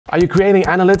Are you creating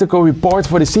analytical reports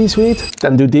for the C-suite?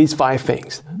 Then do these 5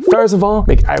 things. First of all,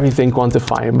 make everything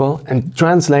quantifiable and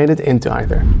translate it into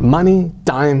either money,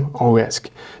 time, or risk,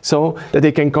 so that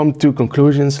they can come to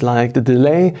conclusions like the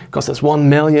delay cost us 1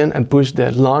 million and push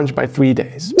the launch by 3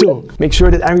 days. 2, make sure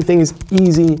that everything is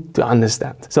easy to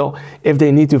understand. So if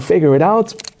they need to figure it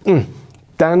out,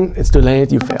 then it's too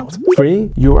late, you failed.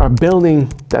 3, you are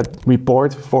building that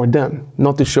report for them,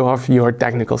 not to show off your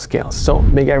technical skills. So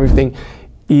make everything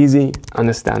easy,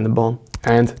 understandable,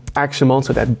 and actionable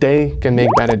so that they can make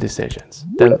better decisions.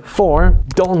 Then 4,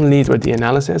 don't lead with the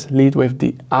analysis, lead with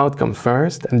the outcome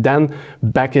first, and then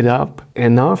back it up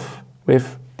enough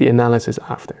with the analysis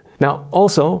after. Now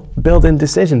also build in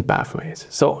decision pathways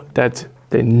so that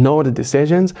they know the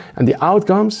decisions and the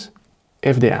outcomes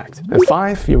if they act. And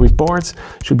 5, your reports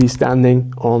should be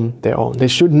standing on their own. They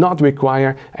should not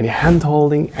require any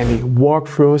hand-holding, any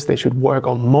walkthroughs. They should work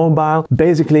on mobile,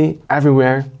 basically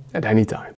everywhere at any time.